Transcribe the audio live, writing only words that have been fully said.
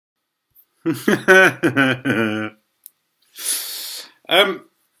um,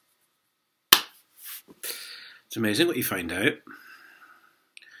 it's amazing what you find out.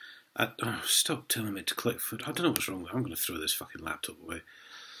 Stop telling me to click foot. I don't know what's wrong. I'm going to throw this fucking laptop away.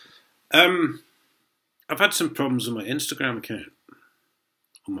 I've had some problems with my Instagram account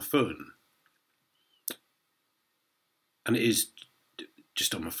on my phone, and it is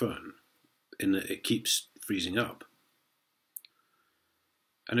just on my phone, in that it keeps freezing up.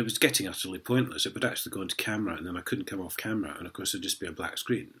 And it was getting utterly pointless. It would actually go into camera, and then I couldn't come off camera, and of course it'd just be a black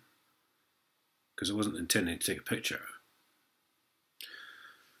screen because I wasn't intending to take a picture.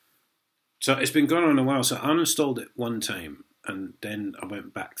 So it's been going on a while. So I uninstalled it one time, and then I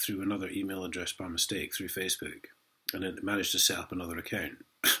went back through another email address by mistake through Facebook, and then managed to set up another account.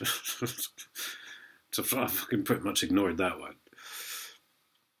 So I fucking pretty much ignored that one.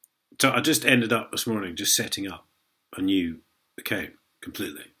 So I just ended up this morning just setting up a new account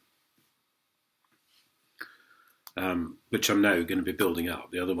completely, which I'm now going to be building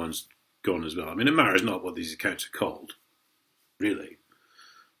up. The other one's gone as well. I mean, it matters not what these accounts are called, really.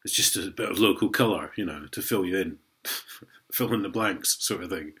 It's just a bit of local colour, you know, to fill you in, fill in the blanks sort of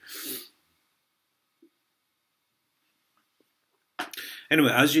thing.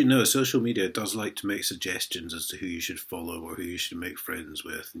 Anyway, as you know, social media does like to make suggestions as to who you should follow or who you should make friends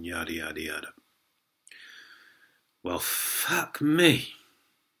with, and yada, yada, yada. Well, fuck me.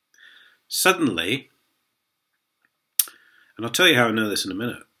 Suddenly, and I'll tell you how I know this in a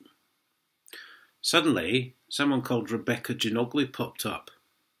minute, suddenly someone called Rebecca Ginogly popped up,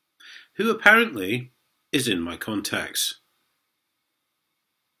 who apparently is in my contacts.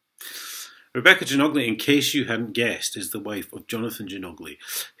 Rebecca Ginogly, in case you hadn't guessed, is the wife of Jonathan Ginogly,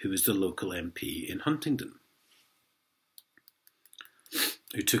 who is the local MP in Huntingdon,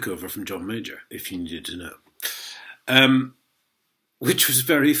 who took over from John Major, if you needed to know. Which was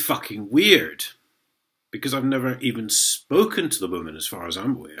very fucking weird, because I've never even spoken to the woman as far as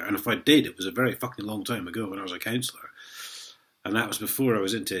I'm aware, and if I did, it was a very fucking long time ago when I was a councillor, and that was before I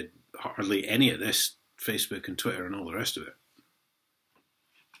was into hardly any of this, Facebook and Twitter and all the rest of it.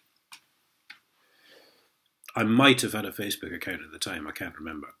 I might have had a Facebook account at the time, I can't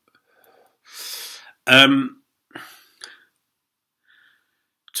remember.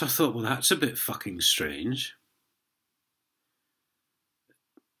 So I thought, well, that's a bit fucking strange.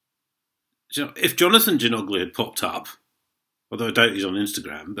 You know, if Jonathan Ginogly had popped up, although I doubt he's on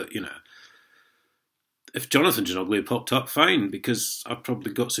Instagram, but, you know, if Jonathan Ginogly had popped up, fine, because I've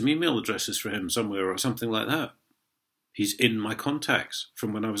probably got some email addresses for him somewhere or something like that. He's in my contacts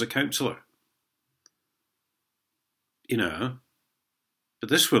from when I was a councillor. You know, but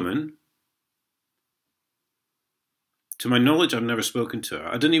this woman, to my knowledge, I've never spoken to her.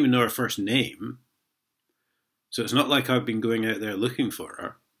 I didn't even know her first name. So it's not like I've been going out there looking for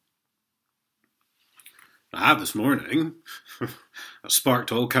her. I have this morning. I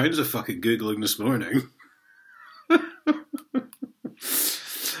sparked all kinds of fucking Googling this morning. But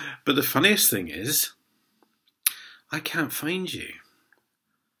the funniest thing is, I can't find you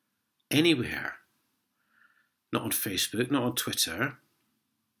anywhere. Not on Facebook, not on Twitter.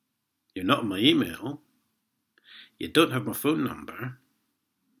 You're not on my email. You don't have my phone number.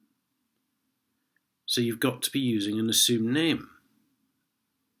 So you've got to be using an assumed name.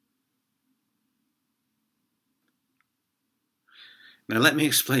 Now let me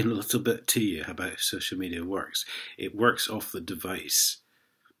explain a little bit to you about how social media works. It works off the device.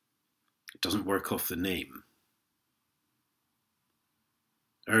 It doesn't work off the name.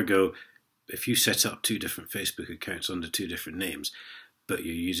 Ergo, if you set up two different Facebook accounts under two different names, but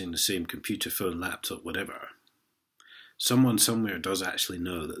you're using the same computer, phone, laptop, whatever, someone somewhere does actually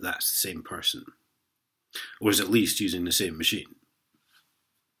know that that's the same person, or is at least using the same machine.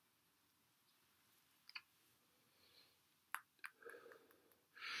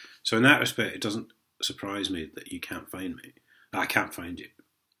 So in that respect, it doesn't surprise me that you can't find me. I can't find you.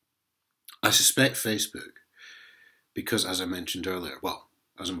 I suspect Facebook, because as I mentioned earlier, well,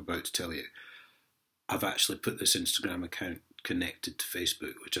 as I'm about to tell you, I've actually put this Instagram account connected to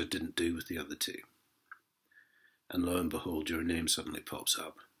Facebook, which I didn't do with the other two. And lo and behold, your name suddenly pops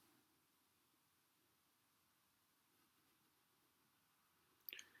up.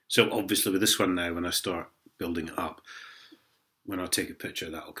 So obviously with this one now, when I start building it up, when I take a picture,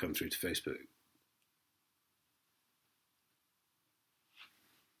 that'll come through to Facebook.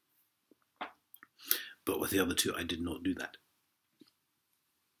 But with the other two, I did not do that.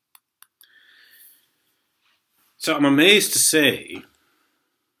 So I'm amazed to say,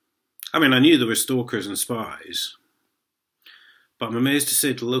 I mean, I knew there were stalkers and spies, but I'm amazed to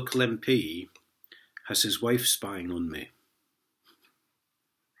say the local MP has his wife spying on me.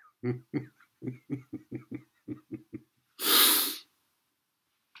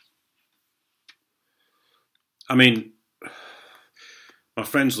 I mean, my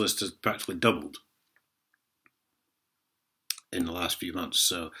friends list has practically doubled in the last few months,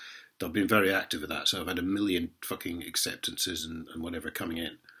 so they've been very active with that. So I've had 1 million fucking acceptances and whatever coming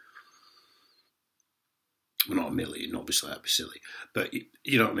in. Well, not 1 million, obviously that'd be silly, but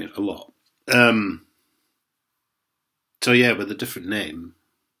you know what I mean, a lot. So yeah, with a different name,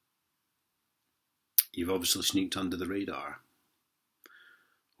 you've obviously sneaked under the radar,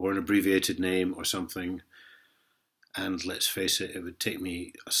 or an abbreviated name or something. And let's face it, it would take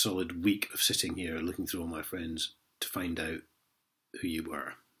me a solid week of sitting here looking through all my friends to find out who you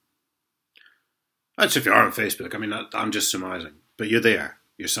were. That's if you are on Facebook. I mean, I'm just surmising. But you're there.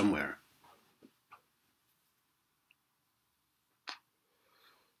 You're somewhere.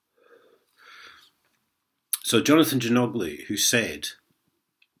 So Jonathan Ginogly, who said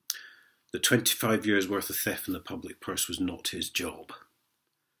that 25 years worth of theft from the public purse was not his job.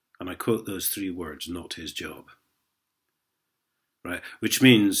 And I quote those 3 words, not his job. Right, which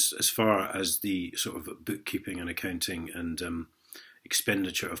means, as far as the sort of bookkeeping and accounting and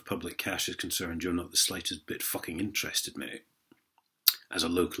expenditure of public cash is concerned, you're not the slightest bit fucking interested, mate. As a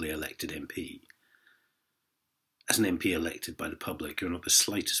locally elected MP, as an MP elected by the public, you're not the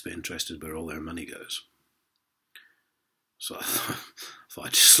slightest bit interested where all their money goes. So I thought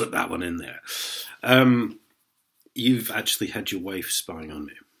I'd just slip that one in there. You've actually had your wife spying on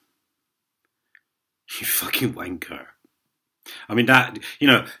me. You fucking wanker. I mean, that, you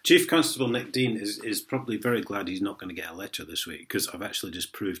know, Chief Constable Nick Dean is probably very glad he's not going to get a letter this week, because I've actually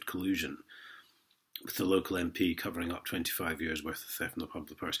just proved collusion with the local MP covering up 25 years worth of theft from the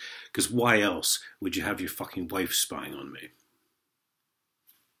public purse. Because why else would you have your fucking wife spying on me?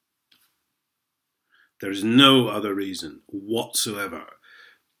 There is no other reason whatsoever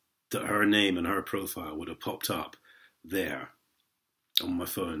that her name and her profile would have popped up there on my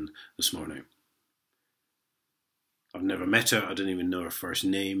phone this morning. I've never met her. I don't even know her first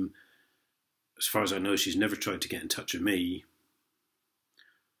name. As far as I know, she's never tried to get in touch with me.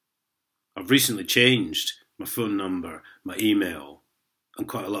 I've recently changed my phone number, my email, and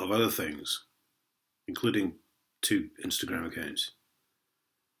quite a lot of other things, including 2 Instagram accounts.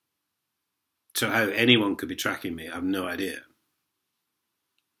 So how anyone could be tracking me, I have no idea.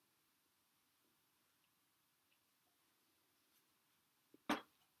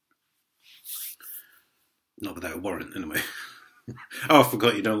 Not without a warrant, anyway. Oh, I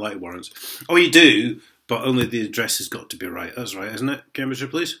forgot you don't like warrants. Oh, you do, but only the address has got to be right. That's right, isn't it, Cambridgeshire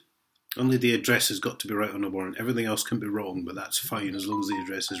Police? Only the address has got to be right on a warrant. Everything else can be wrong, but that's fine as long as the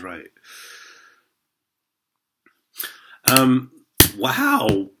address is right.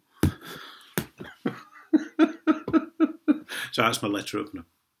 Wow. So that's my letter opener.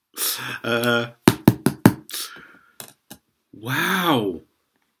 Wow.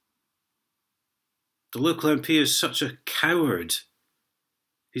 The local MP is such a coward.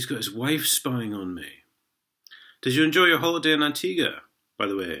 He's got his wife spying on me. Did you enjoy your holiday in Antigua, by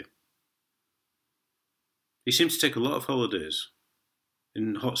the way? He seems to take a lot of holidays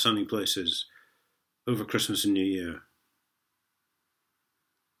in hot sunny places over Christmas and New Year.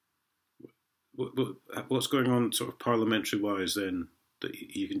 What's going on sort of parliamentary-wise then, that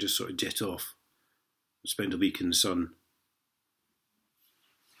you can just sort of jet off and spend a week in the sun?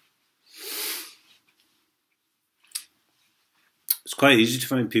 It's quite easy to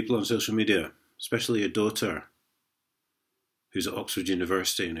find people on social media, especially your daughter, who's at Oxford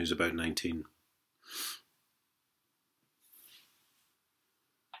University and who's about 19.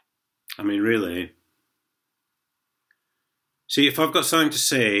 I mean, really. See, if I've got something to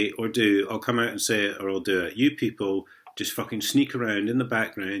say or do, I'll come out and say it or I'll do it. You people just fucking sneak around in the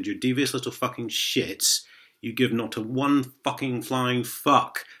background, you devious little fucking shits. You give not a one fucking flying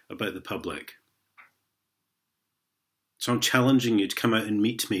fuck about the public. So I'm challenging you to come out and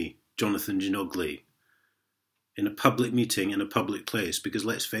meet me, Jonathan Ginogly, in a public meeting in a public place, because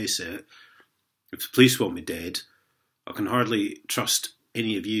let's face it, if the police want me dead, I can hardly trust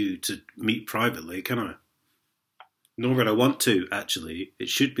any of you to meet privately, can I? Nor would I want to, actually. It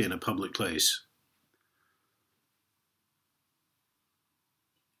should be in a public place.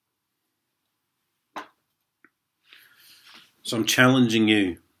 So I'm challenging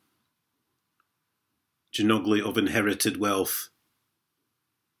you, Ginogly of inherited wealth.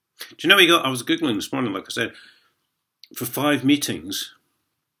 Do you know we got, I was Googling this morning, like I said, for 12 meetings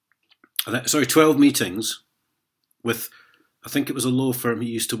with, I think it was a law firm he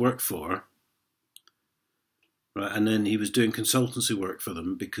used to work for, right? And then he was doing consultancy work for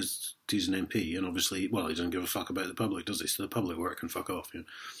them because he's an MP, and obviously, well, he doesn't give a fuck about the public, does he? So the public work can fuck off, you know?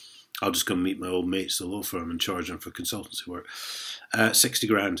 I'll just go meet my old mates, the law firm, and charge them for consultancy work. 60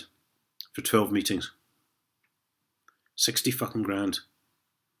 grand for 12 meetings. 60 fucking grand.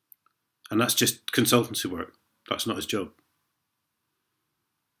 And that's just consultancy work. That's not his job.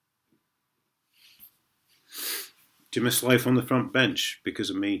 Do you miss life on the front bench because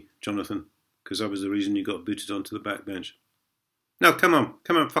of me, Jonathan? Because I was the reason you got booted onto the back bench. No, come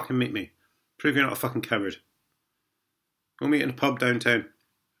on, fucking meet me. Prove you're not a fucking coward. We'll meet in a pub downtown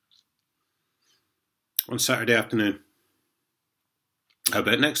on Saturday afternoon. How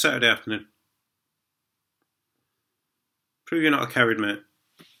about next Saturday afternoon? Prove you're not a coward, mate.